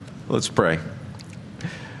Let's pray.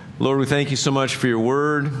 Lord, we thank you so much for your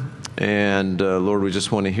word. And Lord, we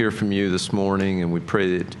just want to hear from you this morning. And we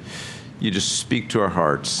pray that you just speak to our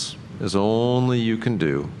hearts as only you can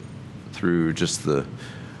do through just the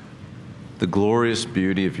glorious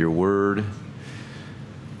beauty of your word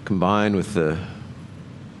combined with the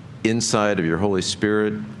insight of your Holy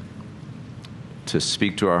Spirit to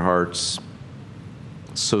speak to our hearts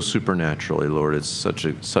so supernaturally, Lord. It's such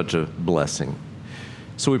a blessing.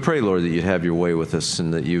 So we pray, Lord, that you'd have your way with us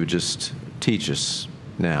and that you would just teach us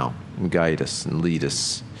now and guide us and lead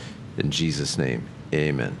us. In Jesus' name,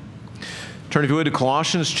 amen. Turn, if you would, to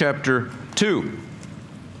Colossians chapter 2.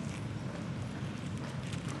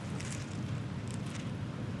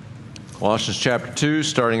 Colossians chapter 2,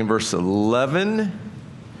 starting in verse 11.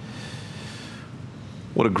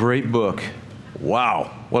 What a great book.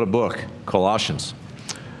 Wow, what a book, Colossians.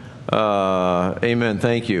 Amen,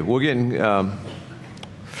 thank you. We're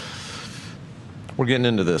getting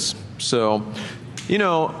into this. So,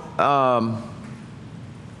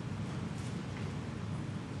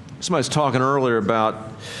 somebody's talking earlier about,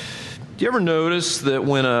 do you ever notice that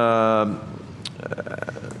when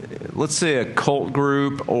let's say a cult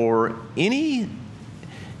group or any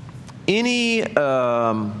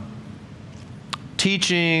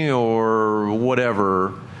teaching or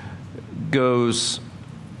whatever goes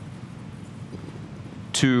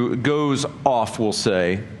off, we'll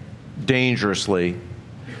say, dangerously,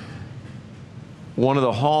 one of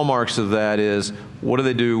the hallmarks of that is, what do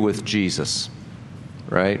they do with Jesus,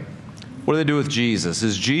 right? What do they do with Jesus?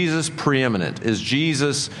 Is Jesus preeminent? Is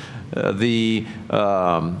Jesus the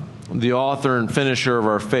author and finisher of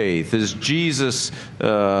our faith? Is Jesus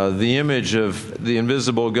the image of the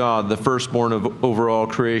invisible God, the firstborn over all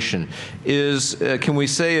creation? Can we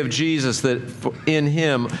say of Jesus that in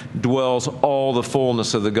him dwells all the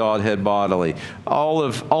fullness of the Godhead bodily? All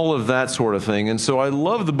of that sort of thing. And so I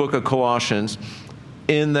love the book of Colossians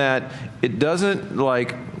in that it doesn't,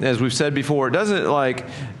 like, as we've said before, it doesn't like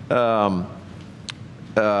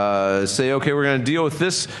say, okay, we're going to deal with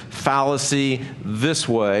this fallacy this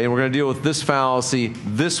way, and we're going to deal with this fallacy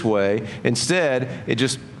this way. Instead, it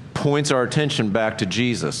just points our attention back to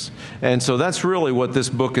Jesus. And so that's really what this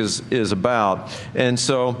book is about. And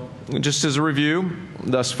so, just as a review,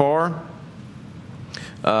 thus far,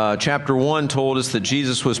 chapter 1 told us that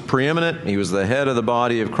Jesus was preeminent. He was the head of the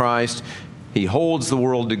body of Christ. He holds the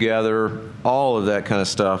world together, all of that kind of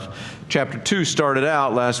stuff. Chapter 2 started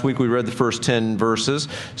out, last week we read the first 10 verses,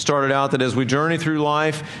 started out that as we journey through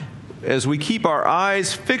life, as we keep our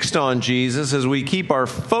eyes fixed on Jesus, as we keep our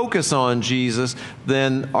focus on Jesus,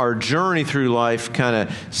 then our journey through life kind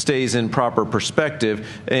of stays in proper perspective.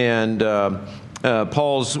 And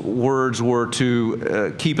Paul's words were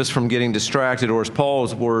to keep us from getting distracted, or as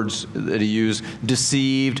Paul's words that he used,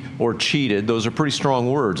 deceived or cheated. Those are pretty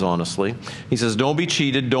strong words, honestly. He says, don't be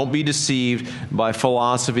cheated, don't be deceived by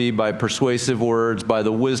philosophy, by persuasive words, by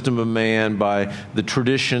the wisdom of man, by the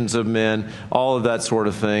traditions of men, all of that sort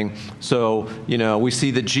of thing. So, we see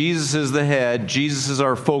that Jesus is the head, Jesus is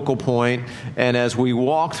our focal point, and as we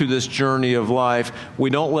walk through this journey of life, we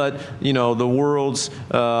don't let, the world's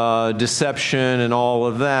deception and all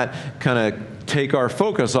of that kind of take our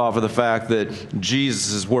focus off of the fact that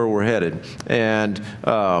Jesus is where we're headed. And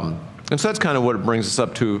so that's kind of what it brings us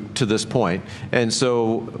up to this point. And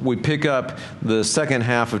so we pick up the second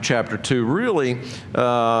half of chapter 2 really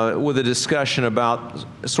with a discussion about,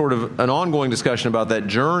 sort of an ongoing discussion about that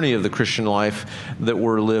journey of the Christian life that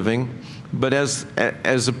we're living. But as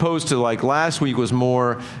opposed to, like, last week was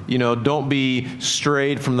more, don't be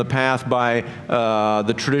strayed from the path by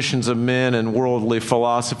the traditions of men and worldly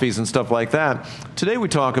philosophies and stuff like that. Today we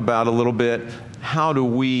talk about a little bit, how do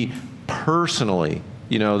we personally,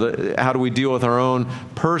 how do we deal with our own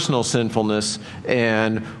personal sinfulness,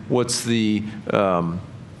 and what's the, I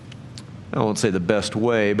won't say the best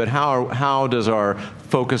way, but how does our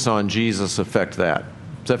focus on Jesus affect that?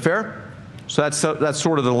 Is that fair? So that's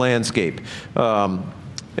sort of the landscape,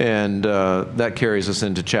 and that carries us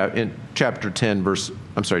into chapter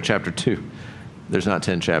 2. There's not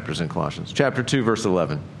 10 chapters in Colossians. Chapter 2, verse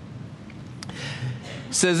 11. It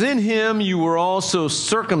says, in him you were also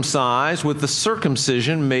circumcised with the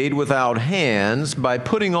circumcision made without hands, by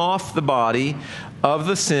putting off the body of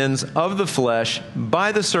the sins of the flesh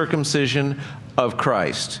by the circumcision of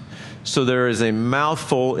Christ. So there is a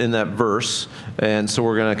mouthful in that verse, and so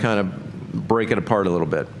we're going to kind of break it apart a little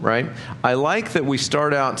bit, right? I like that we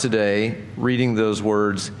start out today reading those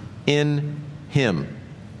words, in him,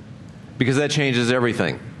 because that changes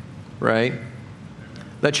everything, right?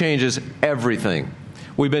 That changes everything.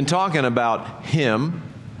 We've been talking about him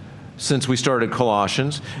since we started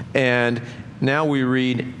Colossians. And now we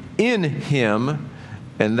read in him,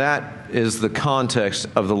 and that is the context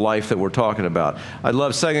of the life that we're talking about. I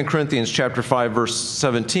love 2 Corinthians chapter 5, verse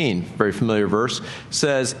 17, very familiar verse,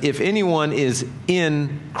 says, if anyone is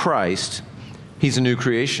in Christ, he's a new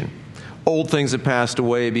creation. Old things have passed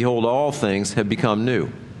away, behold, all things have become new.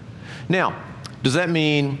 Now, does that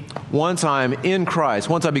mean once I'm in Christ,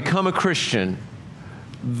 once I become a Christian,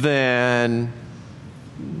 then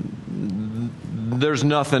there's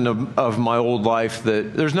nothing of my old life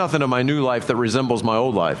there's nothing of my new life that resembles my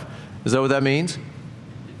old life? Is that what that means?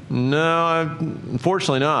 No,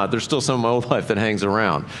 unfortunately not. There's still some of my old life that hangs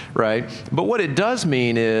around, right? But what it does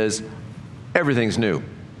mean is everything's new,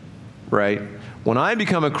 right? When I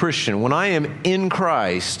become a Christian, when I am in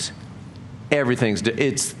Christ,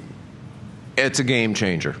 it's a game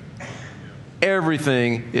changer.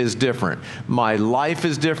 Everything is different. My life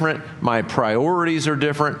is different. My priorities are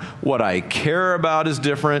different. What I care about is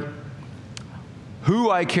different. Who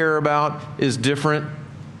I care about is different.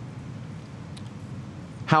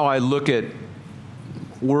 How I look at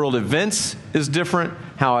world events is different.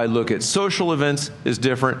 How I look at social events is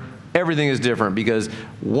different. Everything is different because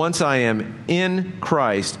once I am in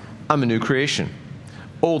Christ, I'm a new creation.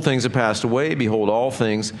 Old things have passed away. Behold, all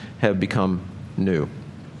things have become new.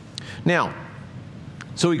 Now,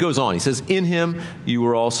 so he goes on. He says, in him you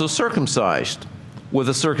were also circumcised with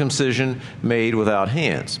a circumcision made without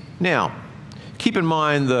hands. Now, keep in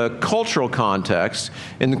mind the cultural context.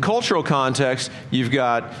 In the cultural context, you've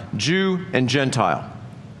got Jew and Gentile.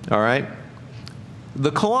 All right?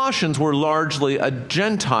 The Colossians were largely a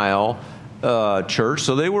Gentile church,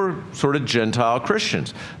 so they were sort of Gentile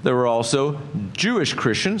Christians. There were also Jewish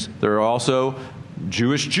Christians. There were also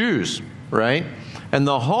Jewish Jews, right? And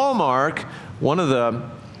the hallmark, one of the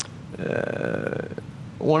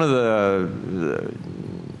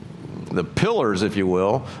pillars, if you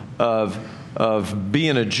will, of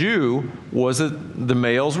being a Jew was that the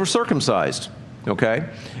males were circumcised. Okay,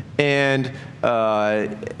 and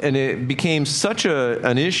it became such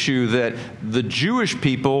an issue that the Jewish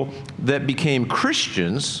people that became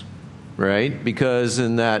Christians, right? Because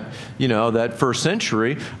in that first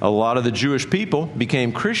century, a lot of the Jewish people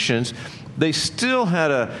became Christians. They still had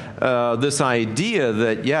this idea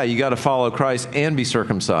that you got to follow Christ and be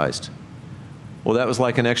circumcised. Well, that was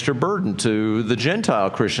like an extra burden to the Gentile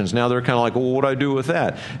Christians. Now they're kind of like, well, what do I do with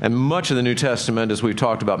that? And much of the New Testament, as we've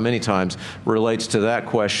talked about many times, relates to that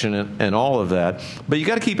question and all of that. But you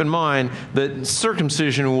got to keep in mind that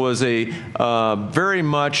circumcision was very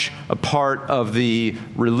much a part of the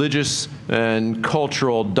religious and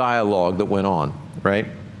cultural dialogue that went on, right?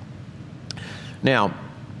 Now,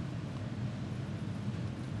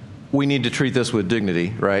 we need to treat this with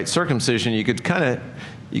dignity, right? Circumcision, you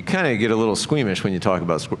kind of get a little squeamish when you talk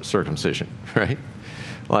about circumcision, right?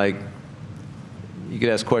 Like, you could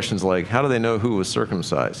ask questions like, how do they know who was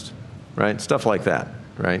circumcised, right? Stuff like that,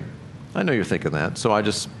 right? I know you're thinking that, so I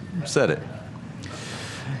just said it.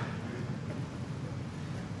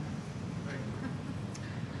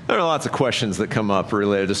 There are lots of questions that come up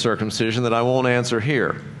related to circumcision that I won't answer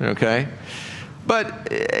here, okay? But,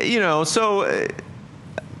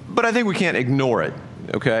 but I think we can't ignore it,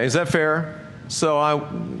 okay? Is that fair? So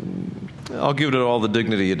I'll give it all the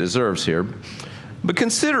dignity it deserves here. But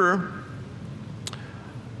consider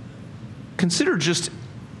just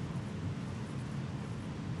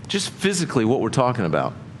physically what we're talking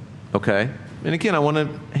about, okay? And again, I want to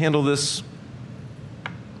handle this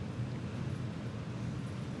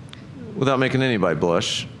without making anybody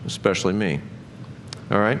blush, especially me.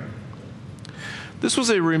 All right? This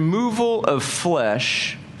was a removal of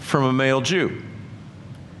flesh from a male Jew.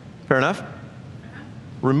 Fair enough?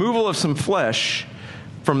 Removal of some flesh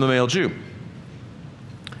from the male Jew.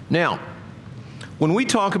 Now, when we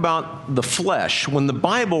talk about the flesh, when the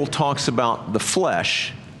Bible talks about the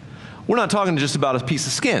flesh, we're not talking just about a piece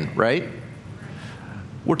of skin, right?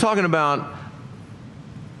 We're talking about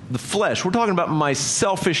the flesh. We're talking about my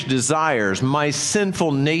selfish desires, my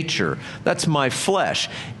sinful nature. That's my flesh.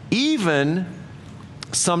 Even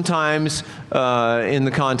sometimes in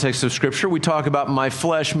the context of Scripture, we talk about my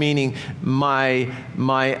flesh, meaning my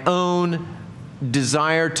own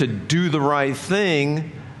desire to do the right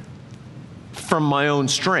thing from my own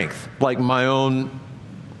strength, like my own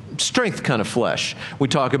strength kind of flesh. We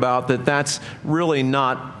talk about that's really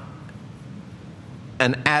not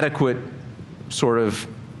an adequate sort of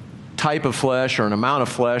type of flesh or an amount of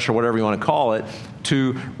flesh or whatever you want to call it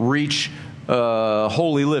to reach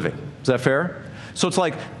holy living. Is that fair? So it's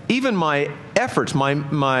like even my efforts,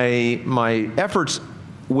 my efforts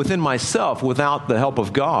within myself without the help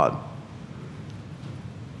of God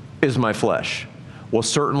is my flesh. Well,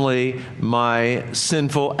 certainly my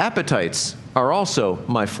sinful appetites are also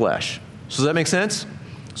my flesh. So does that make sense?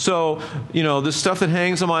 So, the stuff that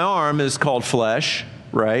hangs on my arm is called flesh,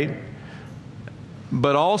 right?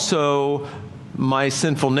 But also my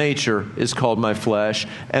sinful nature is called my flesh,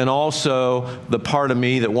 and also the part of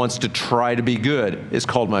me that wants to try to be good is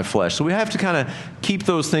called my flesh. So we have to kind of keep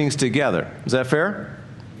those things together. Is that fair?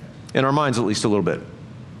 In our minds, at least a little bit.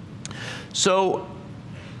 So,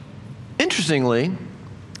 interestingly,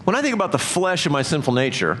 when I think about the flesh of my sinful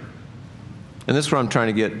nature, and this is where I'm trying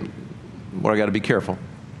to get, where I got to be careful.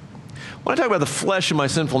 When I talk about the flesh of my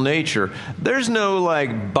sinful nature, there's no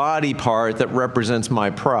body part that represents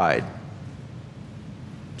my pride.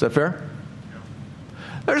 Is that fair?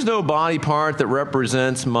 There's no body part that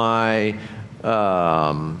represents my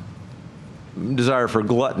desire for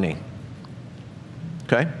gluttony.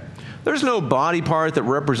 Okay? There's no body part that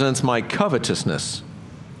represents my covetousness.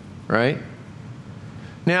 Right?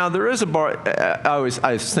 Now, there is a part, I was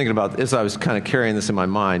thinking about this, I was kind of carrying this in my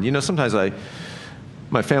mind. Sometimes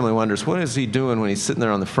my family wonders, what is he doing when he's sitting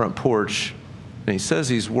there on the front porch and he says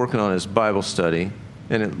he's working on his Bible study,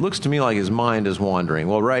 and it looks to me like his mind is wandering.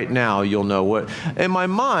 Well, right now, you'll know what. In my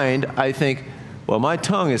mind, I think, well, my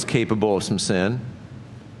tongue is capable of some sin,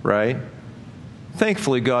 right?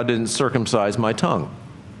 Thankfully, God didn't circumcise my tongue.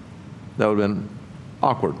 That would have been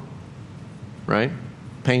awkward, right?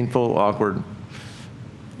 Painful, awkward,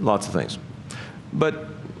 lots of things. But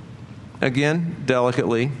again,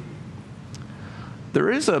 delicately, there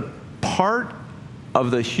is a part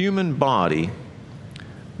of the human body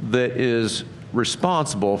that is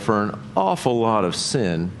responsible for an awful lot of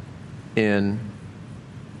sin in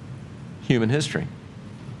human history.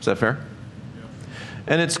 Is that fair? Yeah.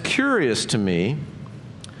 And it's curious to me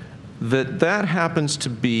that happens to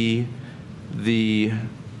be the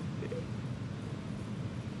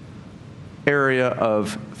area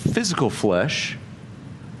of physical flesh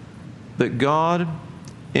that God,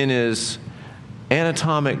 in His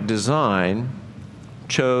anatomic design,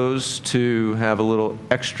 chose to have a little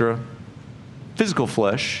extra physical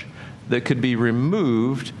flesh that could be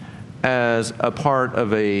removed as a part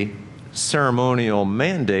of a ceremonial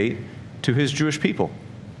mandate to His Jewish people.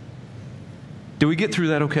 Did we get through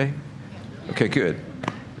that okay? Okay, good.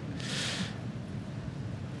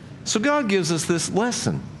 So God gives us this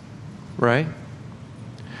lesson, right?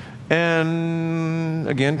 And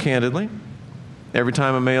again, candidly, every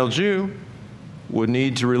time a male Jew would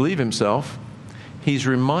need to relieve himself, he's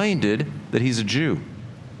reminded that he's a Jew,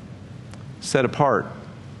 set apart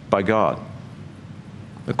by God,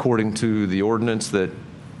 according to the ordinance that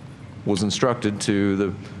was instructed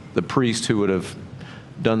to the priest who would have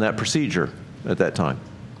done that procedure at that time.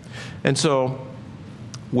 And so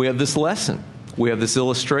we have this lesson. We have this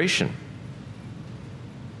illustration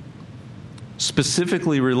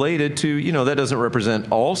specifically related to, that doesn't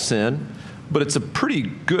represent all sin, but it's a pretty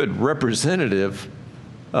good representative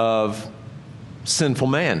of sinful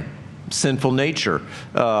man, sinful nature.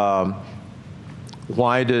 Why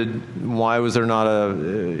was there not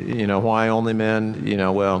why only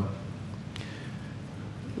men? Well,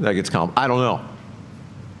 that gets calm. I don't know,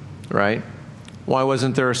 right? Why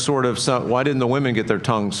wasn't there why didn't the women get their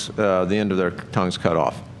tongues, the end of their tongues cut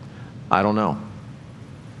off? I don't know.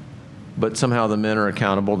 But somehow the men are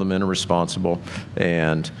accountable, the men are responsible,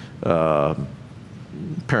 and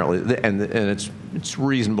apparently, and it's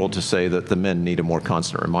reasonable to say that the men need a more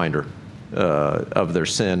constant reminder of their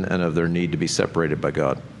sin and of their need to be separated by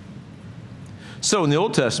God. So in the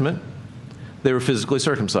Old Testament, they were physically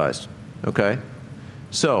circumcised, okay?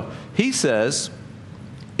 So he says,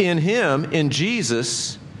 in Him, in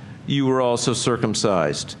Jesus, you were also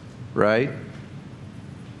circumcised, right?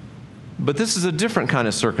 But this is a different kind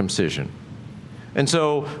of circumcision. And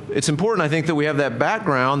so it's important, I think, that we have that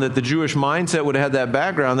background, that the Jewish mindset would have that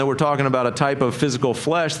background, that we're talking about a type of physical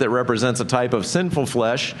flesh that represents a type of sinful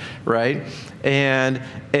flesh, right? And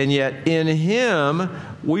yet in Him,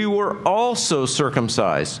 we were also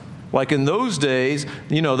circumcised. Like in those days,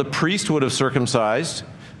 the priest would have circumcised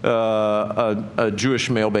a Jewish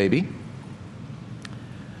male baby.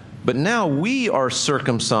 But now we are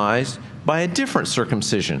circumcised by a different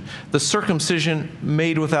circumcision, the circumcision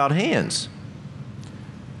made without hands.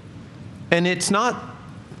 And it's not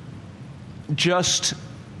just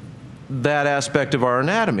that aspect of our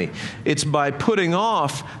anatomy. It's by putting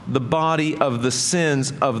off the body of the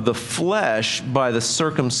sins of the flesh by the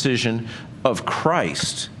circumcision of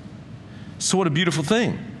Christ. So what a beautiful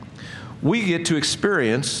thing. We get to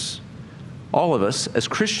experience, all of us as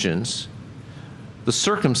Christians, the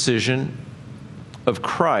circumcision of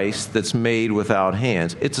Christ that's made without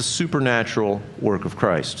hands. It's a supernatural work of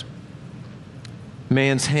Christ.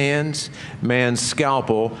 Man's hands, man's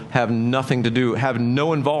scalpel have nothing to do, have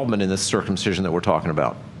no involvement in this circumcision that we're talking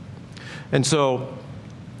about. And so,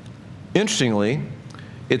 interestingly,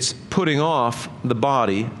 it's putting off the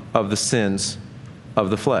body of the sins of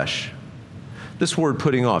the flesh. This word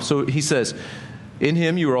putting off. So he says, in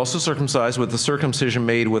him you were also circumcised with the circumcision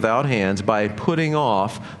made without hands by putting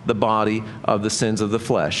off the body of the sins of the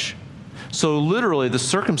flesh. So literally the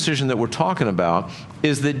circumcision that we're talking about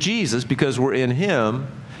is that Jesus, because we're in him,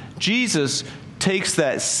 Jesus takes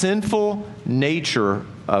that sinful nature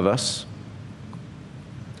of us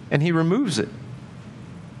and he removes it.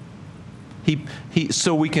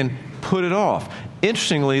 So we can put it off.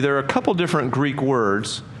 Interestingly, there are a couple different Greek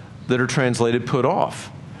words that are translated put off.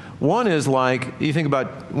 One is like, you think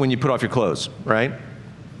about when you put off your clothes, right?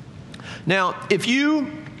 Now, if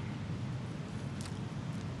you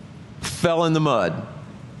fell in the mud,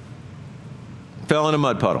 fell in a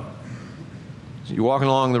mud puddle, so you're walking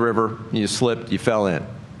along the river, you slipped, you fell in.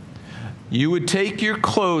 You would take your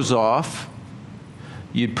clothes off,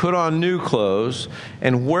 you'd put on new clothes,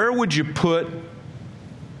 and where would you put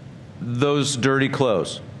those dirty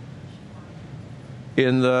clothes?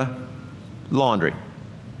 In the laundry.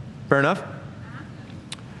 Fair enough?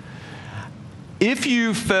 If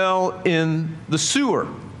you fell in the sewer,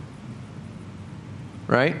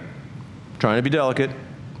 right? Trying to be delicate,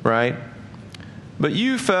 right? But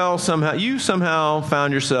you somehow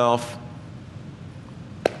found yourself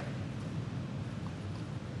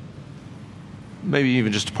maybe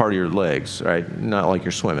even just a part of your legs, right? Not like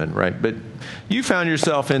you're swimming, right? But you found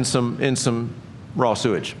yourself in some raw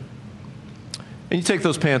sewage. And you take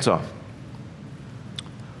those pants off.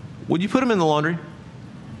 Would you put them in the laundry?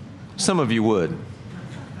 Some of you would.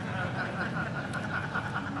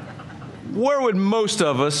 Where would most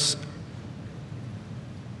of us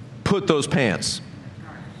put those pants?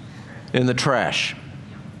 In the trash.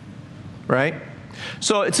 Right?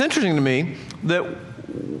 So it's interesting to me that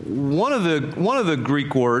one of the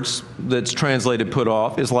Greek words that's translated put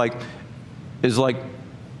off is like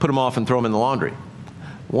put them off and throw them in the laundry.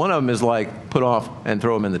 One of them is like put off and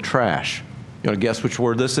throw them in the trash. You want to guess which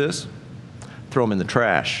word this is? Throw them in the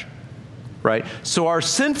trash. Right? So our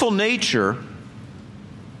sinful nature,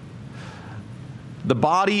 the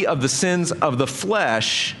body of the sins of the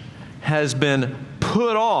flesh, has been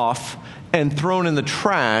put off and thrown in the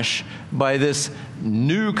trash by this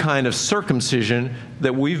new kind of circumcision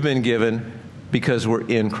that we've been given because we're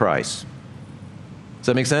in Christ. Does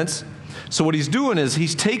that make sense? So what he's doing is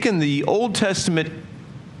he's taken the Old Testament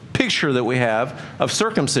picture that we have of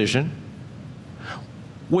circumcision,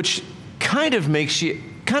 which kind of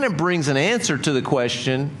brings an answer to the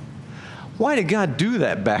question, why did God do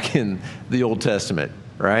that back in the Old Testament,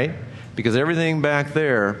 right? Because everything back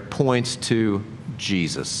there points to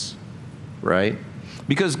Jesus, right?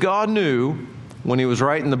 Because God knew when he was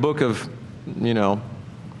writing the book of,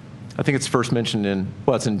 I think it's first mentioned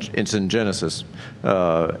it's in Genesis,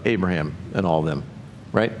 Abraham and all of them,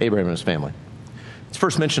 right? Abraham and his family. It's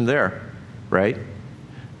first mentioned there, right?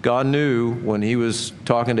 God knew when he was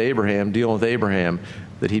talking to Abraham, dealing with Abraham,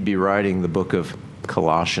 that he'd be writing the book of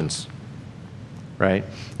Colossians, right?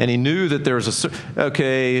 And he knew that there was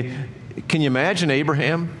can you imagine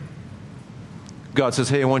Abraham? God says,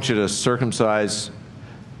 hey, I want you to circumcise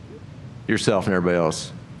yourself and everybody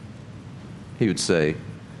else. He would say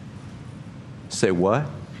what?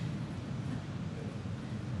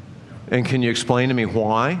 And can you explain to me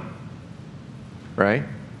why? Right?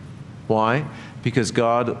 Why? Because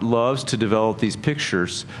God loves to develop these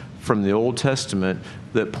pictures from the Old Testament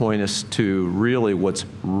that point us to really what's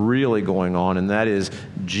really going on, and that is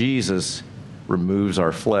Jesus removes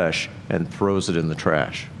our flesh and throws it in the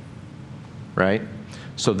trash. Right?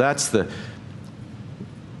 So that's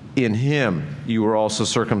in him you were also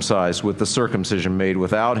circumcised with the circumcision made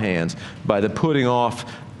without hands by the putting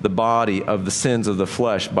off the body of the sins of the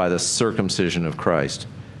flesh by the circumcision of Christ.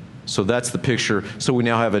 So that's the picture. So we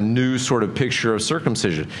now have a new sort of picture of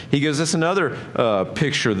circumcision. He gives us another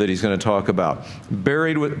picture that he's going to talk about.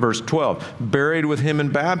 Verse 12, buried with him in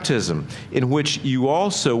baptism, in which you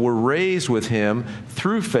also were raised with him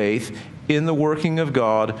through faith in the working of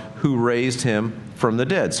God who raised him from the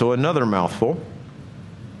dead. So another mouthful.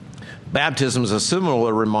 Baptism is a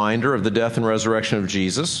similar reminder of the death and resurrection of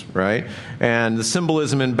Jesus, right? And the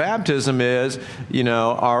symbolism in baptism is,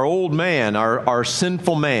 our old man, our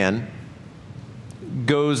sinful man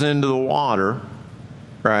goes into the water,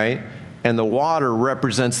 right? And the water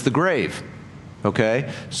represents the grave,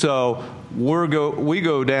 okay? So we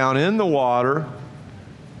go down in the water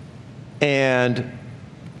and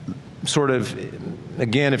sort of,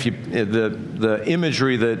 again, if you the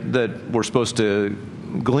imagery that we're supposed to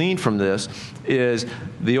glean from this is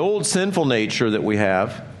the old sinful nature that we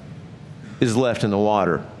have is left in the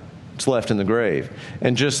water. It's left in the grave.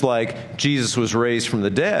 And just like Jesus was raised from the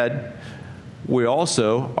dead, we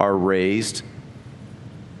also are raised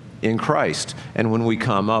in Christ. And when we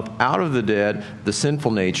come up out of the dead, the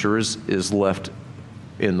sinful nature is left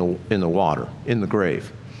in the water, in the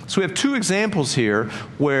grave. So we have two examples here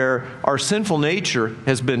where our sinful nature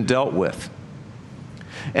has been dealt with.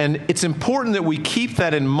 And it's important that we keep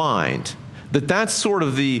that in mind, that that's sort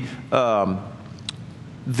of the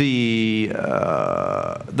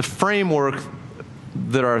framework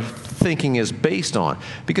that our thinking is based on.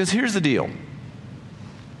 Because here's the deal.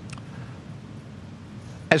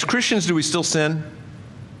 As Christians, do we still sin?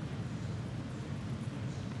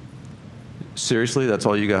 Seriously, that's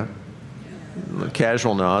all you got?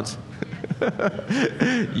 Casual nods.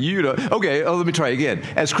 You don't. Okay, let me try again.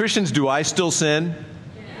 As Christians, do I still sin?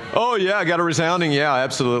 Oh, yeah, I got a resounding yeah,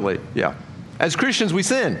 absolutely. Yeah. As Christians, we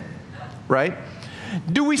sin, right?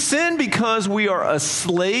 Do we sin because we are a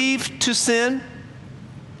slave to sin?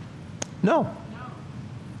 No.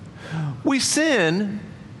 We sin.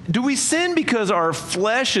 Do we sin because our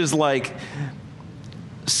flesh is like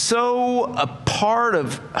so a part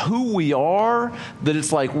of who we are that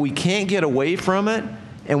it's like we can't get away from it?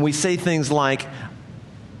 And we say things like,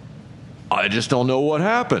 I just don't know what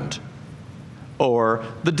happened. Or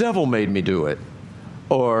the devil made me do it.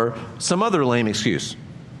 Or some other lame excuse.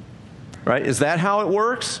 Right? Is that how it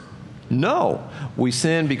works? No. We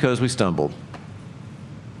sin because we stumbled.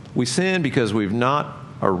 We sin because we've not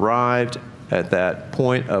arrived at that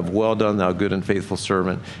point of, well done, thou good and faithful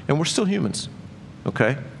servant. And we're still humans.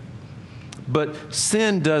 Okay? But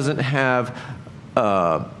sin doesn't have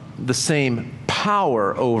the same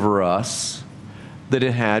power over us that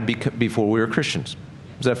it had before we were Christians.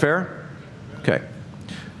 Is that fair? Okay.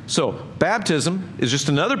 So baptism is just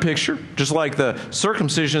another picture. Just like the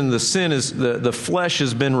circumcision, the sin is the flesh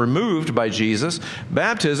has been removed by Jesus.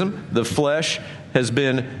 Baptism, the flesh has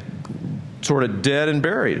been sort of dead and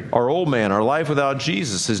buried. Our old man, our life without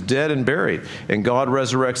Jesus is dead and buried. And God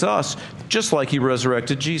resurrects us just like he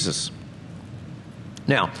resurrected Jesus.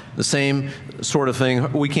 Now, the same sort of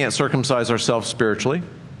thing, we can't circumcise ourselves spiritually,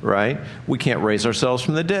 right? We can't raise ourselves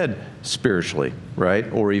from the dead spiritually,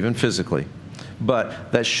 right? Or even physically.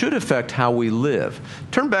 But that should affect how we live.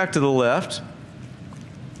 Turn back to the left.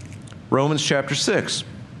 Romans chapter 6.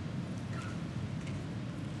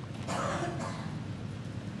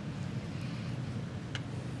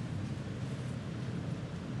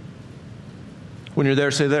 When you're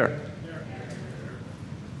there, say there.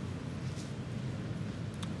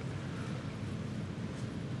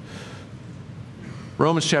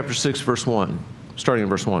 Romans chapter 6, verse 1. Starting in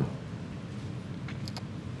verse 1.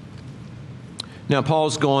 Now,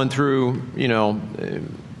 Paul's going through,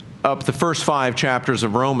 up the first 5 chapters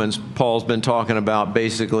of Romans, Paul's been talking about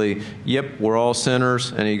basically, yep, we're all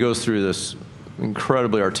sinners, and he goes through this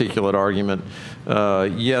incredibly articulate argument.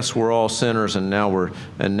 Yes, we're all sinners, and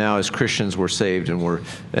now as Christians we're saved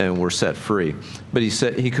and we're set free. But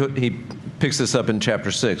he picks this up in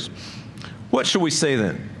chapter 6. What shall we say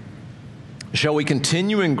then? Shall we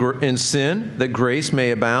continue in sin that grace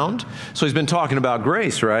may abound? So he's been talking about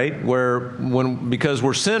grace, right? Because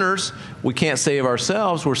we're sinners, we can't save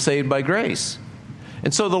ourselves, we're saved by grace.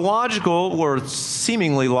 And so the logical or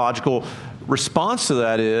seemingly logical response to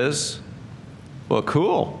that is, well,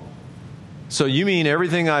 cool. So you mean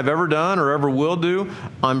everything I've ever done or ever will do,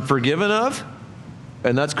 I'm forgiven of?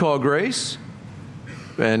 And that's called grace?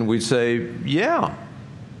 And we'd say, yeah,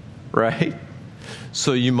 right?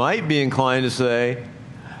 So you might be inclined to say,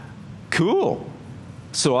 cool.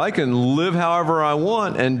 So I can live however I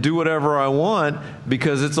want and do whatever I want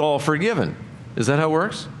because it's all forgiven. Is that how it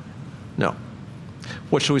works? No.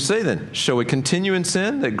 What shall we say then? Shall we continue in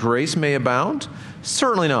sin that grace may abound?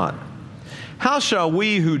 Certainly not. How shall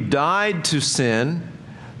we who died to sin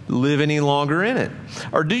live any longer in it?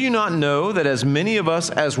 Or do you not know that as many of us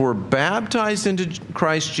as were baptized into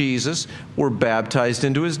Christ Jesus were baptized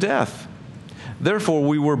into his death? Therefore,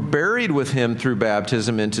 we were buried with him through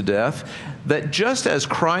baptism into death, that just as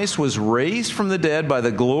Christ was raised from the dead by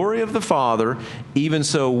the glory of the Father, even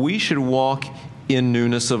so we should walk in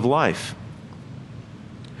newness of life.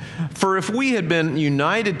 For if we had been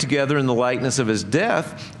united together in the likeness of his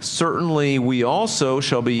death, certainly we also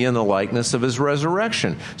shall be in the likeness of his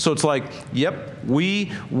resurrection. So it's like, yep,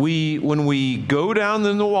 when we go down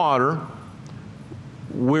in the water,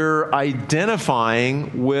 we're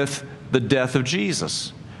identifying with the death of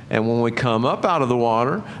Jesus. And when we come up out of the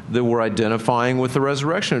water, then we're identifying with the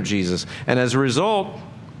resurrection of Jesus. And as a result,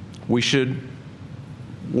 we should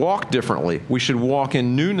walk differently. We should walk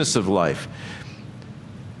in newness of life.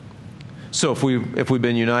 So if we've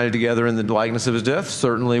been united together in the likeness of his death,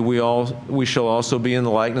 certainly we shall also be in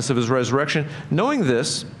the likeness of his resurrection, knowing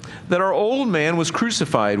this, that our old man was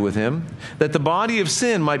crucified with him, that the body of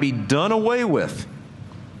sin might be done away with,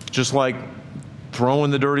 just like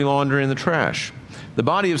throwing the dirty laundry in the trash. The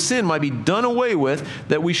body of sin might be done away with,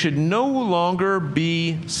 that we should no longer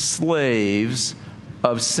be slaves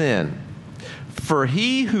of sin. For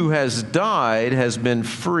he who has died has been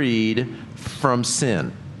freed from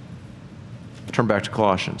sin. Turn back to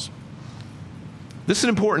Colossians. This is an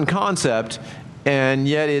important concept, and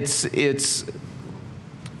yet it's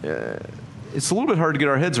a little bit hard to get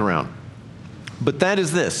our heads around. But that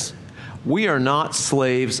is this: we are not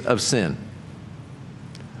slaves of sin.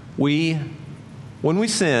 When we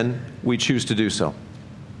sin, we choose to do so.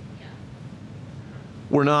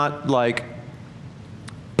 We're not like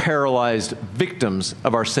paralyzed victims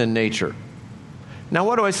of our sin nature. Now,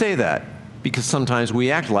 why do I say that? Because sometimes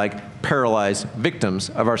we act like paralyzed victims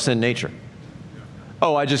of our sin nature.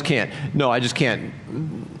 Oh, I just can't. No, I just can't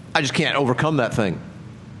overcome that thing.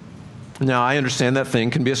 Now, I understand that thing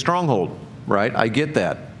can be a stronghold, right? I get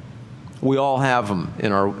that. We all have them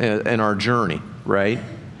in our journey, right?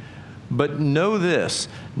 But know this.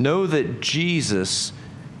 Know that Jesus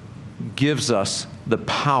gives us the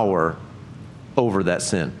power over that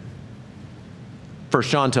sin. 1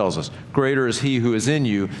 John tells us, greater is he who is in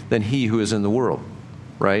you than he who is in the world,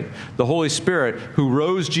 right? The Holy Spirit who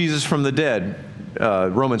rose Jesus from the dead,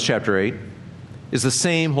 Romans chapter 8, is the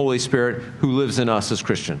same Holy Spirit who lives in us as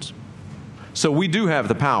Christians. So we do have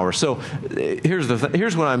the power. So here's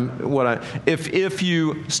if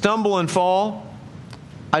you stumble and fall,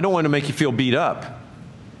 I don't want to make you feel beat up.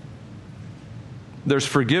 There's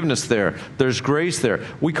forgiveness there. There's grace there.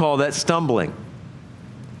 We call that stumbling.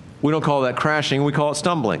 We don't call that crashing. We call it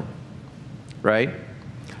stumbling, right?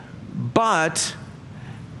 But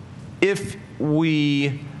if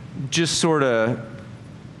we just sort of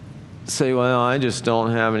say, well, I just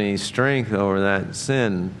don't have any strength over that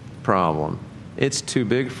sin problem, it's too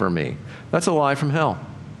big for me, that's a lie from hell.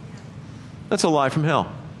 That's a lie from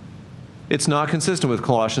hell. It's not consistent with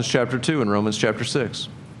Colossians chapter 2 and Romans chapter 6.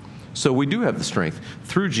 So we do have the strength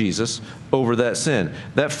through Jesus over that sin.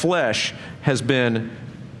 That flesh has been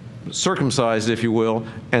circumcised, if you will,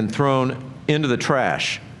 and thrown into the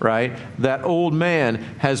trash, right? That old man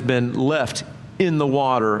has been left in the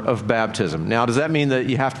water of baptism. Now, does that mean that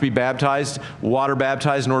you have to be baptized, water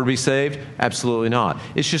baptized, in order to be saved? Absolutely not.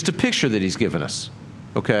 It's just a picture that he's given us,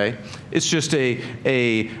 okay? It's just a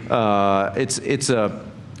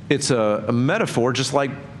metaphor, just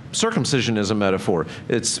like circumcision is a metaphor.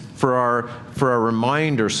 It's for our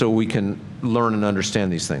reminder so we can learn and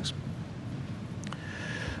understand these things.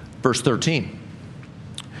 Verse 13,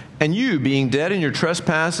 and you, being dead in your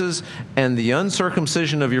trespasses and the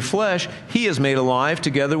uncircumcision of your flesh, he has made alive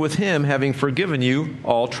together with him, having forgiven you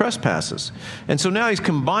all trespasses. And so now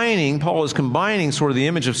Paul is combining sort of the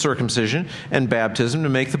image of circumcision and baptism to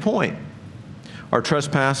make the point. Our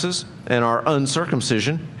trespasses and our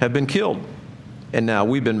uncircumcision have been killed, and now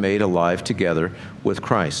we've been made alive together with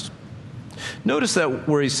Christ. Notice that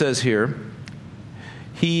where he says here,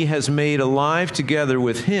 he has made alive together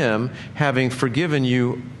with him, having forgiven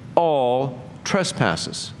you all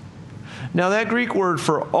trespasses. Now that Greek word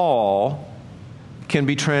for all can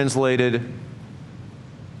be translated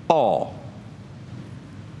all,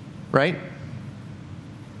 right?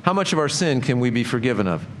 How much of our sin can we be forgiven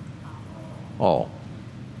of? All.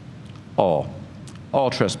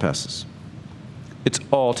 All trespasses. It's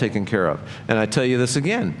all taken care of. And I tell you this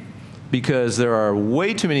again, because there are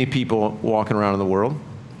way too many people walking around in the world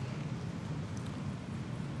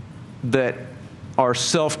that are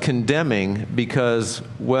self-condemning because,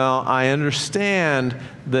 well, I understand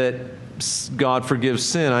that God forgives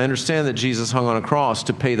sin. I understand that Jesus hung on a cross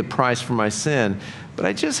to pay the price for my sin, but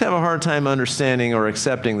I just have a hard time understanding or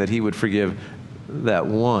accepting that he would forgive that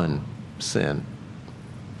one sin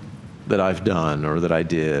that I've done or that I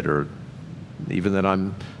did or even that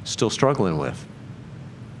I'm still struggling with,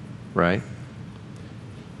 right?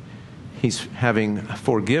 He's having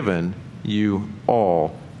forgiven you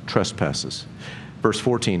all trespasses. Verse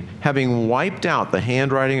 14, having wiped out the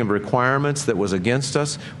handwriting of requirements that was against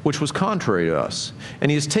us, which was contrary to us.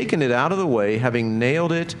 And he has taken it out of the way, having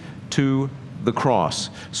nailed it to the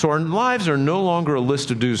cross. So our lives are no longer a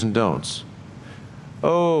list of do's and don'ts.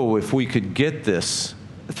 Oh, if we could get this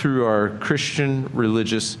through our Christian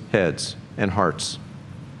religious heads and hearts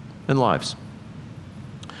and lives.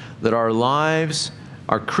 that our lives,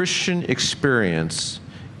 our Christian experience,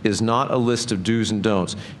 is not a list of do's and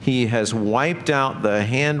don'ts. He has wiped out the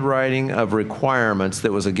handwriting of requirements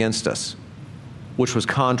that was against us, which was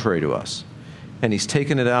contrary to us. And he's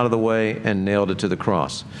taken it out of the way and nailed it to the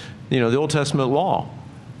cross. You know, the Old Testament law,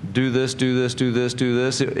 do this, do this, do this, do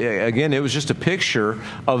this. Again, it was just a picture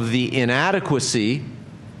of the inadequacy.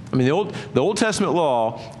 I mean, the Old Testament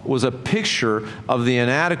law was a picture of the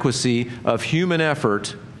inadequacy of human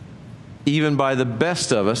effort, even by the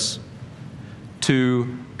best of us,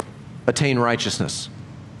 to attain righteousness.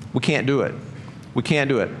 We can't do it. We can't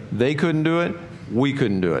do it. They couldn't do it. We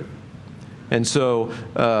couldn't do it. And so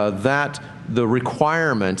the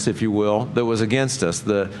requirements, if you will, that was against us,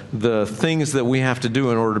 the things that we have to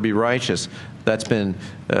do in order to be righteous, that's been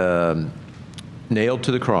nailed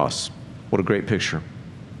to the cross. What a great picture.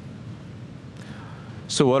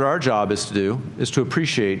 So what our job is to do is to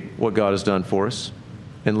appreciate what God has done for us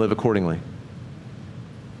and live accordingly.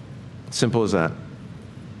 Simple as that.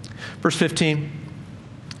 Verse 15,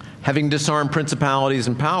 having disarmed principalities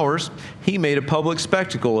and powers, he made a public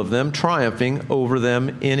spectacle of them, triumphing over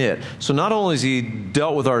them in it. So not only has he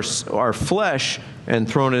dealt with our flesh and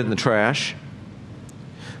thrown it in the trash,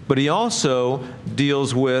 but he also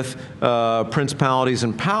deals with principalities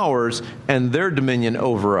and powers and their dominion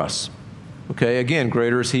over us. Okay, again,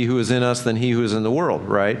 greater is he who is in us than he who is in the world,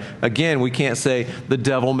 right? Again, we can't say, the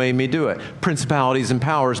devil made me do it. Principalities and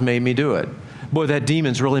powers made me do it. Boy, that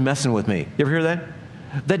demon's really messing with me. You ever hear that?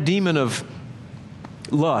 That demon of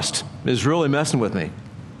lust is really messing with me.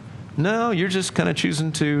 No, you're just kind of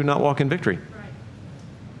choosing to not walk in victory.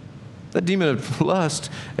 That demon of lust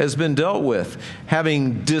has been dealt with.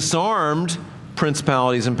 Having disarmed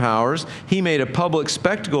principalities and powers, he made a public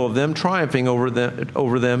spectacle of them, triumphing over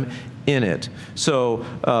them in it. So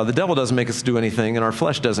the devil doesn't make us do anything, and our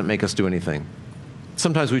flesh doesn't make us do anything.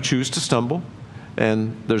 Sometimes we choose to stumble,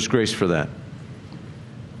 and there's grace for that.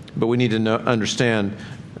 But we need to understand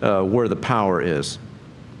where the power is.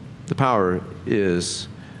 The power is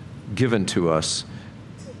given to us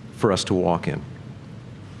for us to walk in.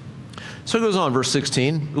 So it goes on, verse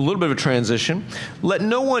 16, a little bit of a transition. Let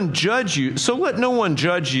no one judge you. So let no one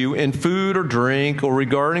judge you in food or drink or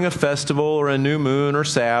regarding a festival or a new moon or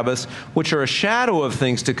Sabbaths, which are a shadow of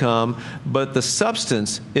things to come, but the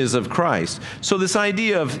substance is of Christ. So this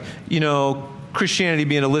idea of, Christianity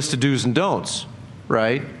being a list of do's and don'ts,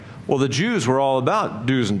 right? Well, the Jews were all about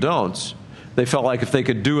do's and don'ts. They felt like if they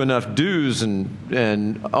could do enough do's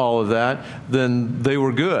and all of that, then they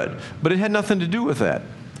were good. But it had nothing to do with that.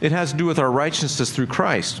 It has to do with our righteousness through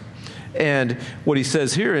Christ. And what he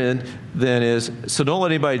says here then is, so don't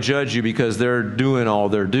let anybody judge you because they're doing all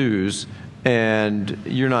their dues and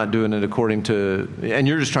you're not doing it according to, and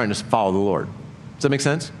you're just trying to follow the Lord. Does that make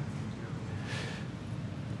sense?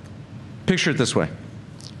 Picture it this way.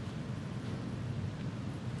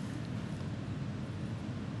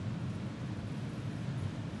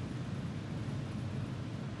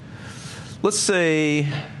 Let's say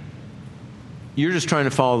you're just trying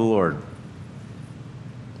to follow the Lord.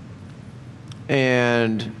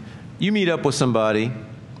 And you meet up with somebody,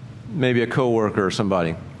 maybe a coworker or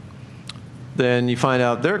somebody. Then you find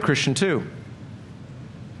out they're a Christian too.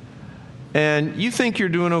 And you think you're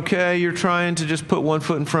doing okay. You're trying to just put one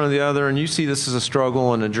foot in front of the other, and you see this as a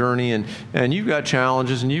struggle and a journey, and you've got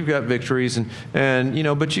challenges and you've got victories, and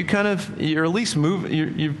but you're at least you're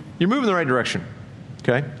moving in the right direction.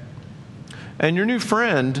 Okay? And your new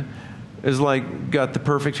friend is got the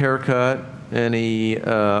perfect haircut, and he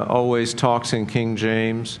always talks in King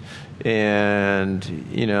James, and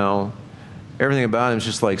everything about him is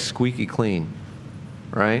just squeaky clean,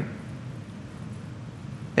 right?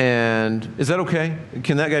 And is that okay?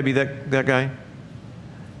 Can that guy be that guy?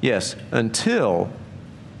 Yes, until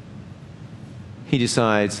he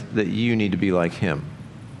decides that you need to be like him,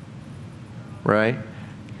 right?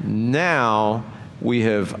 Now we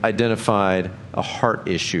have identified a heart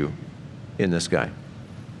issue in this guy,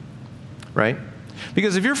 right?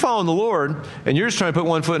 Because if you're following the Lord and you're just trying to put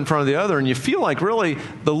one foot in front of the other, and you feel like really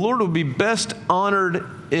the Lord would be best honored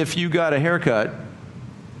if you got a haircut,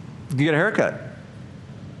 you get a haircut,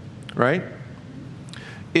 right?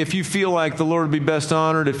 If you feel like the Lord would be best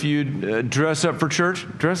honored if you dress up for church,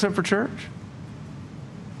 dress up for church.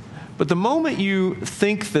 But the moment you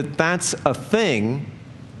think that that's a thing,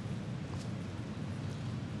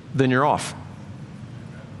 then you're off.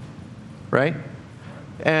 Right?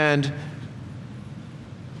 And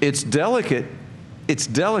it's delicate,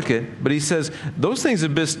 but he says those things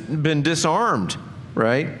have been disarmed,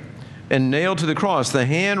 right? and nailed to the cross. The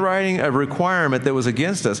handwriting of requirement that was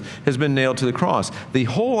against us has been nailed to the cross. The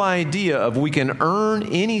whole idea of we can earn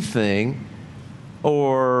anything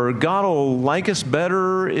or God will like us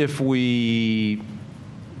better if we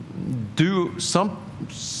do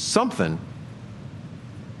something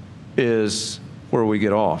is where we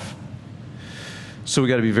get off. So we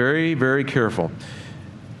got to be very, very careful.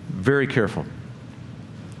 Very careful.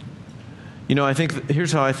 You know,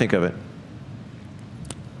 here's how I think of it.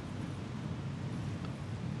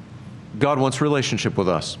 God wants relationship with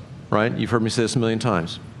us, right? You've heard me say this a million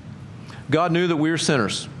times. God knew that we were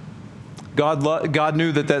sinners. God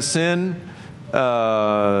knew that sin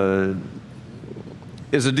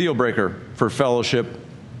is a deal breaker for fellowship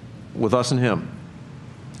with us and Him.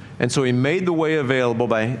 And so He made the way available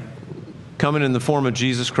by coming in the form of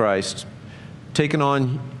Jesus Christ, taking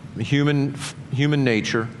on human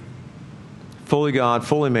nature, fully God,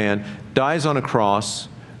 fully man, dies on a cross,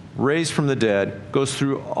 raised from the dead, goes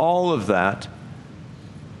through all of that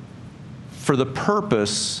for the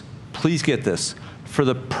purpose, please get this, for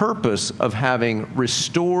the purpose of having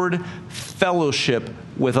restored fellowship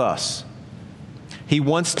with us. He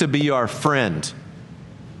wants to be our friend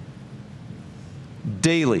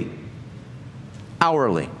daily,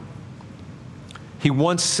 hourly. He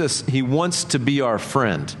wants to be our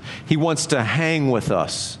friend. He wants to hang with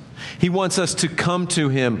us. He wants us to come to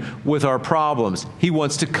Him with our problems. He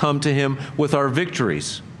wants to come to Him with our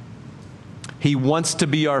victories. He wants to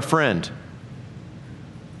be our friend.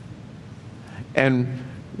 And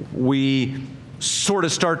we sort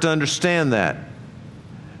of start to understand that.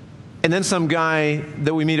 And then some guy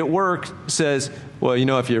that we meet at work says, well, you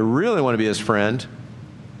know, if you really want to be his friend,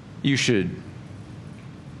 you should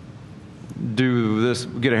do this,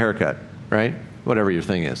 get a haircut, right? Whatever your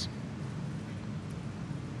thing is.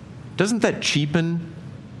 Doesn't that cheapen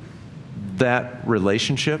that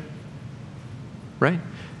relationship? Right?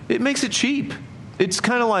 It makes it cheap. It's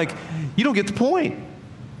kind of like, you don't get the point.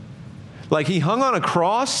 Like He hung on a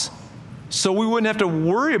cross so we wouldn't have to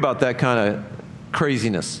worry about that kind of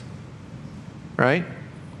craziness. Right?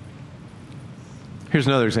 Here's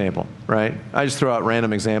another example, right? I just throw out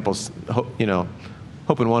random examples, you know,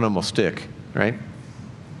 hoping one of them will stick, right?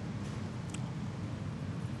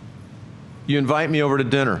 You invite me over to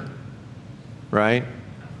dinner, right?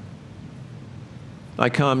 I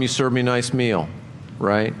come, you serve me a nice meal,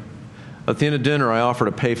 right? At the end of dinner, I offer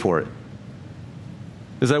to pay for it.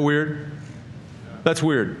 Is that weird? That's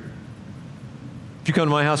weird. If you come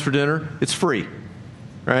to my house for dinner, it's free,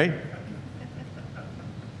 right?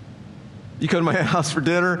 You come to my house for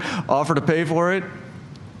dinner, offer to pay for it.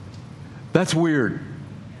 That's weird.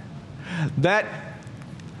 That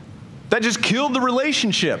just killed the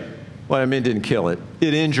relationship. Well, I mean, it didn't kill it.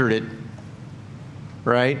 It injured it.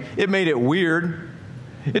 Right? It made it weird.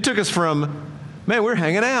 It took us from, man, we're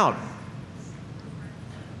hanging out,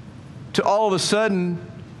 to all of a sudden,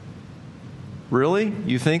 really?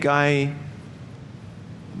 You think I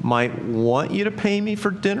might want you to pay me for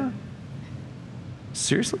dinner?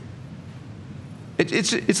 Seriously?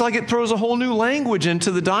 It's like it throws a whole new language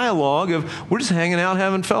into the dialogue of we're just hanging out,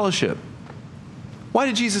 having fellowship. Why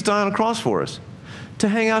did Jesus die on a cross for us? To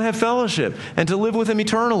hang out, have fellowship, and to live with Him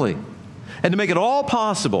eternally, and to make it all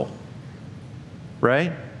possible.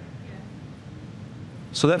 Right?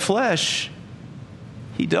 So that flesh,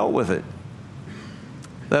 He dealt with it.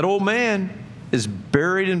 That old man is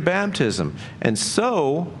buried in baptism, and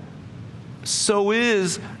so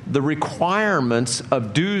is the requirements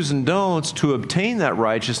of do's and don'ts to obtain that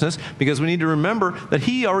righteousness, because we need to remember that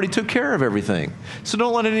He already took care of everything. So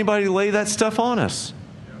don't let anybody lay that stuff on us.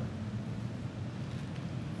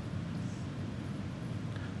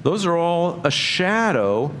 Those are all a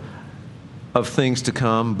shadow of things to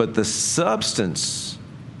come, but the substance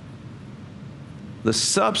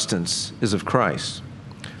is of Christ.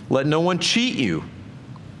 Let no one cheat you.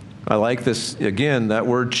 I like this, again, that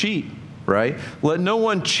word cheat. Right? Let no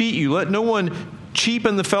one cheat you. Let no one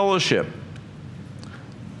cheapen the fellowship.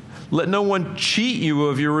 Let no one cheat you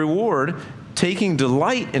of your reward, taking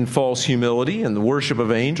delight in false humility and the worship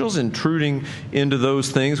of angels, intruding into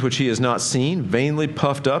those things which he has not seen, vainly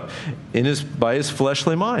puffed up by his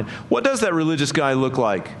fleshly mind. What does that religious guy look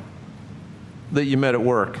like that you met at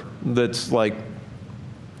work that's like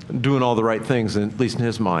doing all the right things, at least in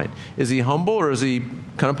his mind? Is he humble or is he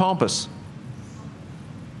kind of pompous?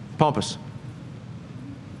 Pompous.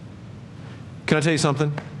 Can I tell you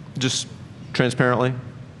something? Just transparently.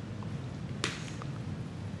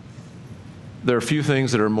 There are few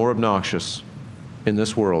things that are more obnoxious in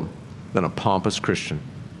this world than a pompous Christian.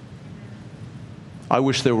 I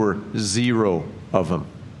wish there were zero of them.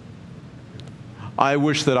 I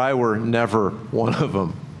wish that I were never one of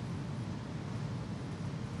them.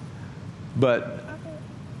 But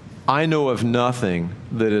I know of nothing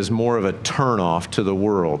that is more of a turnoff to the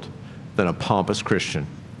world than a pompous Christian.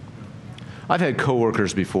 I've had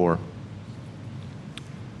coworkers before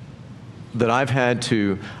that I've had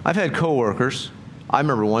coworkers. I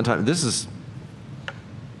remember one time, this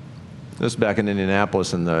was back in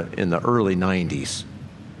Indianapolis in the early 90s,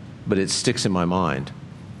 but it sticks in my mind.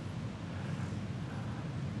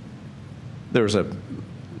 There was an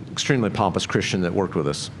extremely pompous Christian that worked with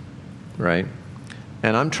us, right?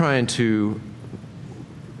 And I'm trying to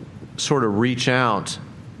sort of reach out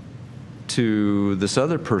to this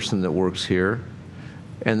other person that works here.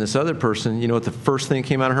 And this other person, you know what the first thing that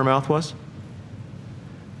came out of her mouth was?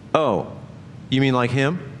 Oh, you mean like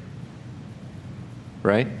him?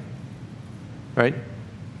 Right? Right?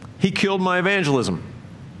 He killed my evangelism.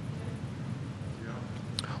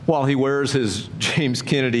 While he wears his James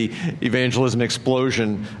Kennedy Evangelism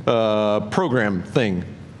Explosion program thing,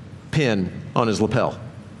 pin on his lapel,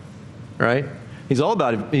 right? He's all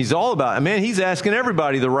about, man, he's asking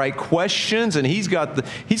everybody the right questions, and he's got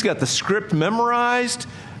the script memorized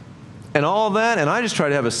and all that, and I just try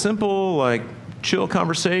to have a simple, like, chill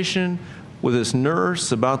conversation with this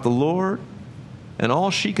nurse about the Lord, and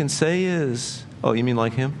all she can say is, oh, you mean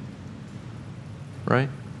like him? Right?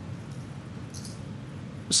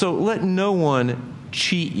 So let no one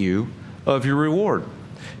cheat you of your reward.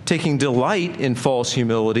 Taking delight in false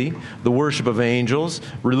humility, the worship of angels,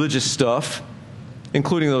 religious stuff,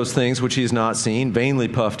 including those things which he has not seen, vainly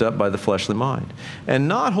puffed up by the fleshly mind. And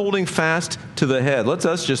not holding fast to the head. Let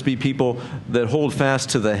us just be people that hold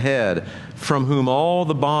fast to the head, from whom all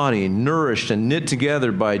the body, nourished and knit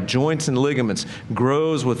together by joints and ligaments,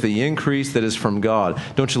 grows with the increase that is from God.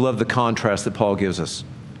 Don't you love the contrast that Paul gives us?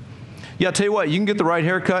 Yeah, I'll tell you what, you can get the right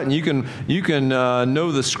haircut, and you can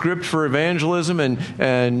know the script for evangelism,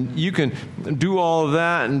 and you can do all of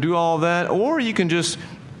that, or you can just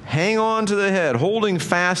hang on to the head, holding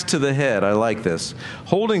fast to the head. I like this.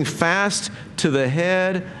 Holding fast to the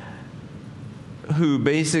head, who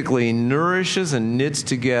basically nourishes and knits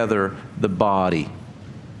together the body.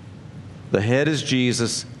 The head is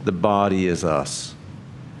Jesus, the body is us.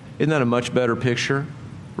 Isn't that a much better picture,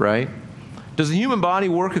 right? Does the human body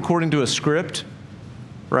work according to a script,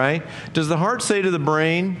 right? Does the heart say to the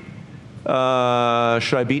brain, should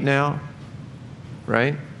I beat now,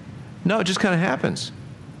 right? No, it just kind of happens,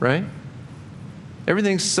 right?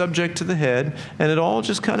 Everything's subject to the head, and it all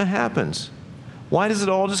just kind of happens. Why does it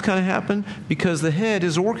all just kind of happen? Because the head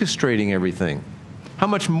is orchestrating everything. How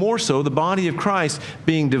much more so the body of Christ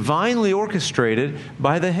being divinely orchestrated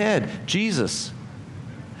by the head, Jesus.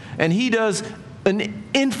 And he does an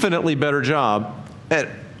infinitely better job at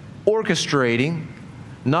orchestrating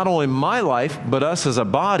not only my life, but us as a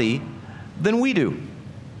body than we do.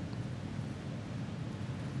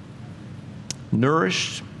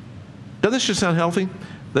 Nourished. Doesn't this just sound healthy?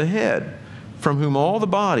 The head, from whom all the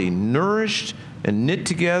body, nourished and knit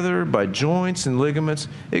together by joints and ligaments,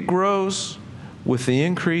 it grows with the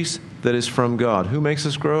increase that is from God. Who makes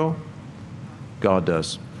us grow? God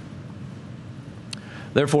does.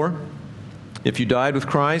 Therefore, if you died with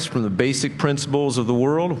Christ from the basic principles of the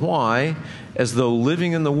world, why, as though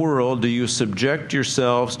living in the world, do you subject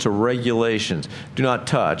yourselves to regulations? Do not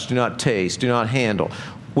touch, do not taste, do not handle,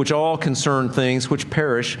 which all concern things which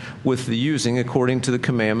perish with the using according to the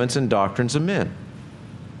commandments and doctrines of men.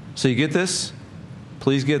 So you get this?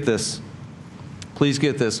 Please get this. Please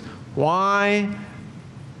get this. Why,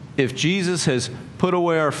 if Jesus has put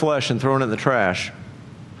away our flesh and thrown it in the trash,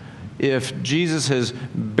 if Jesus has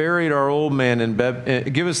buried our old man and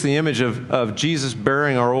give us the image of Jesus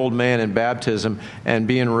burying our old man in baptism and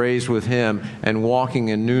being raised with him and walking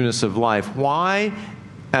in newness of life, why,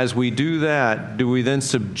 as we do that, do we then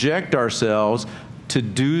subject ourselves to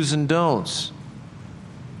do's and don'ts?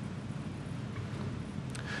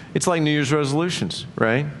 It's like New Year's resolutions,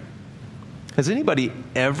 right? Has anybody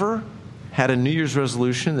ever had a New Year's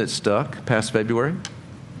resolution that stuck past February?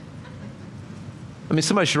 I mean,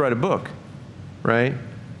 somebody should write a book, right?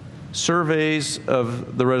 Surveys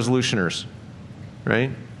of the resolutioners,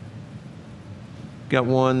 right? Got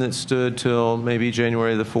one that stood till maybe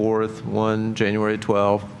January the 4th, one January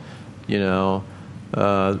 12th,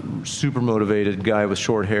 super motivated guy with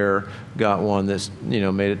short hair got one that's,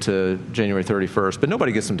 made it to January 31st, but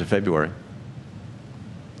nobody gets them to February.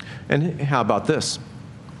 And how about this?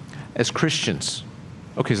 As Christians,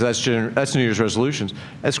 okay, so that's New Year's resolutions.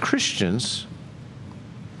 As Christians,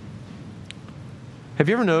 have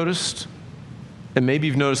you ever noticed, and maybe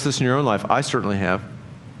you've noticed this in your own life, I certainly have,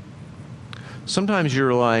 sometimes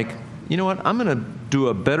you're like, you know what, I'm going to do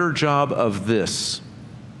a better job of this.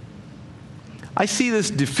 I see this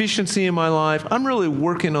deficiency in my life. I'm really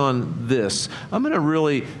working on this. I'm going to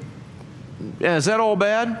really, is that all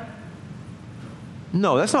bad?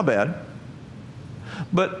 No, that's not bad.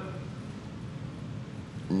 But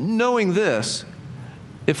knowing this,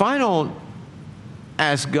 if I don't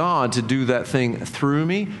ask God to do that thing through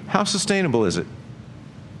me, how sustainable is it?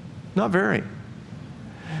 Not very.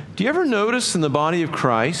 Do you ever notice in the body of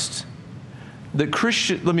Christ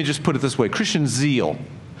that let me just put it this way, Christian zeal.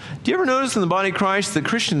 Do you ever notice in the body of Christ that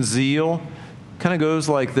Christian zeal kind of goes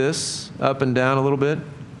like this, up and down a little bit? You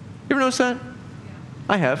ever notice that?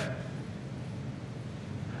 I have.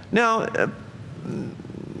 Now,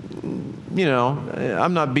 you know,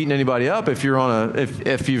 I'm not beating anybody up if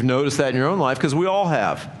you've noticed that in your own life, because we all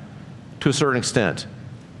have, to a certain extent,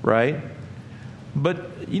 right?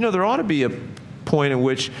 But, you know, there ought to be a point in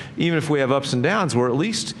which, even if we have ups and downs, we're at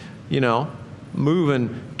least, you know,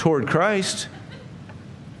 moving toward Christ,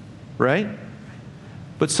 right?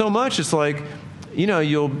 But so much, it's like, you know,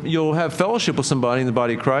 you'll have fellowship with somebody in the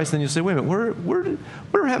body of Christ, and you'll say, wait a minute,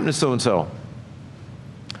 whatever happened to so-and-so?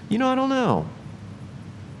 You know, I don't know.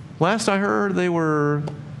 Last I heard, they were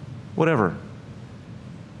whatever.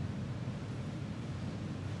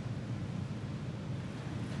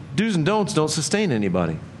 Do's and don'ts don't sustain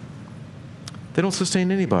anybody. They don't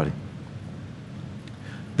sustain anybody.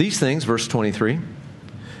 These things, verse 23,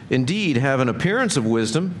 indeed have an appearance of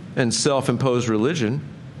wisdom and self-imposed religion.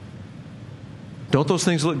 Don't those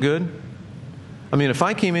things look good? I mean, if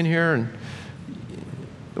I came in here and,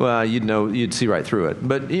 well, you'd see right through it.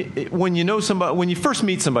 But when you know somebody, when you first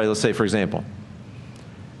meet somebody, let's say, for example,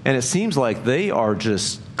 and it seems like they are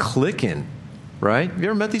just clicking, right? Have you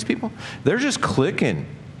ever met these people? They're just clicking.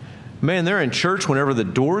 Man, they're in church whenever the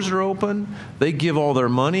doors are open. They give all their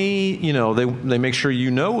money. You know, they make sure you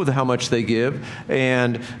know how much they give.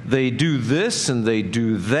 And they do this and they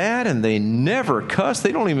do that, and they never cuss.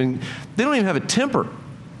 They don't even have a temper.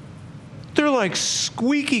 They're like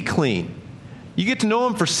squeaky clean. You get to know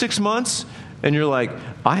them for 6 months, and you're like,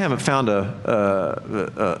 I haven't found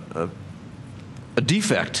a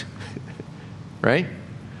defect, right?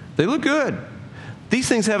 They look good. These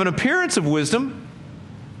things have an appearance of wisdom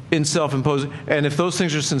in self-imposing. And if those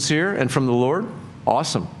things are sincere and from the Lord,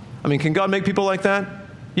 awesome. I mean, can God make people like that?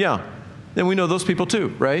 Yeah. Then we know those people too,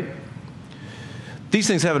 right? These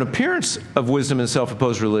things have an appearance of wisdom and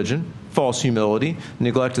self-imposed religion, false humility,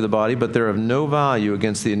 neglect of the body, but they're of no value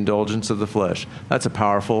against the indulgence of the flesh. That's a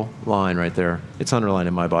powerful line right there. It's underlined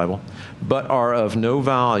in my Bible. But are of no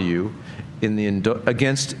value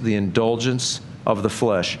against the indulgence of the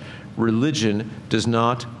flesh. Religion does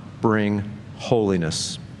not bring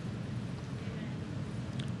holiness.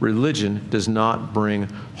 Religion does not bring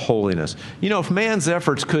holiness. You know, if man's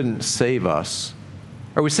efforts couldn't save us,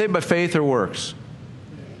 are we saved by faith or works?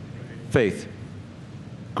 Faith.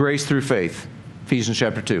 Grace through faith. Ephesians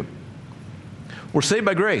chapter 2. We're saved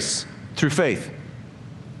by grace through faith,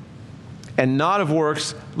 and not of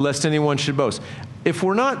works, lest anyone should boast. If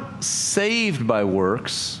we're not saved by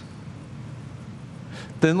works,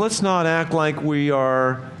 then let's not act like we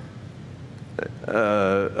are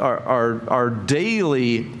our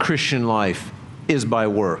daily Christian life is by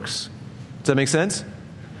works. Does that make sense?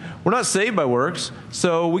 We're not saved by works,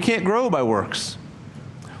 so we can't grow by works.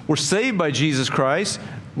 We're saved by Jesus Christ.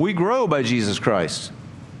 We grow by Jesus Christ.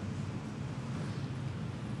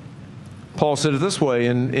 Paul said it this way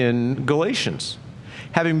in Galatians.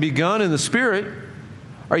 Having begun in the Spirit,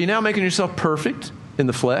 are you now making yourself perfect in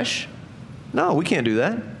the flesh? No, we can't do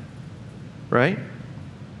that. Right?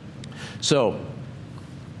 So,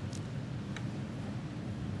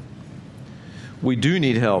 we do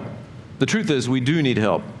need help. The truth is, we do need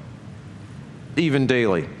help, even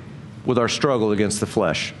daily, with our struggle against the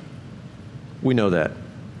flesh. We know that.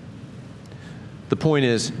 The point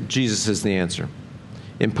is, Jesus is the answer.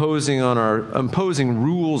 Imposing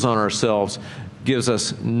rules on ourselves gives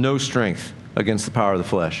us no strength against the power of the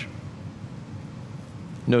flesh.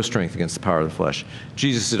 No strength against the power of the flesh.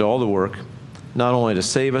 Jesus did all the work, not only to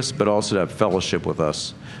save us, but also to have fellowship with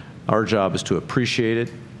us. Our job is to appreciate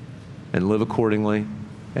it and live accordingly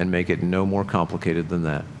and make it no more complicated than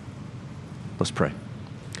that. Let's pray.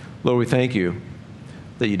 Lord, we thank you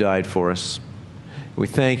that you died for us. We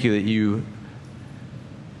thank you that you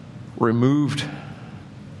removed,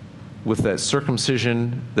 with that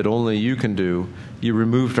circumcision that only you can do, you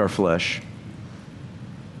removed our flesh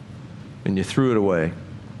and you threw it away.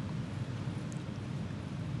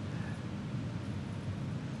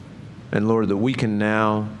 And Lord, that we can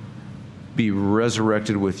now be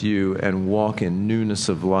resurrected with you and walk in newness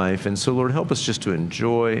of life. And so, Lord, help us just to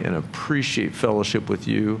enjoy and appreciate fellowship with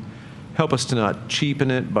you. Help us to not cheapen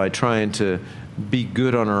it by trying to be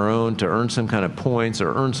good on our own, to earn some kind of points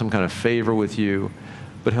or earn some kind of favor with you,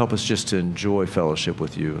 but help us just to enjoy fellowship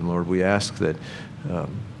with you. And Lord, we ask that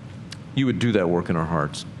you would do that work in our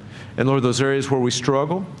hearts. And Lord, those areas where we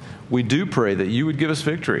struggle, we do pray that you would give us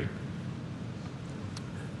victory,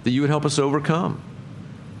 that you would help us overcome,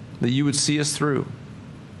 that you would see us through,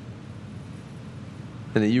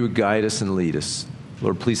 and that you would guide us and lead us.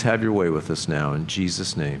 Lord, please have your way with us now. In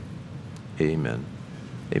Jesus' name, amen.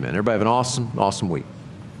 Amen. Everybody have an awesome, awesome week.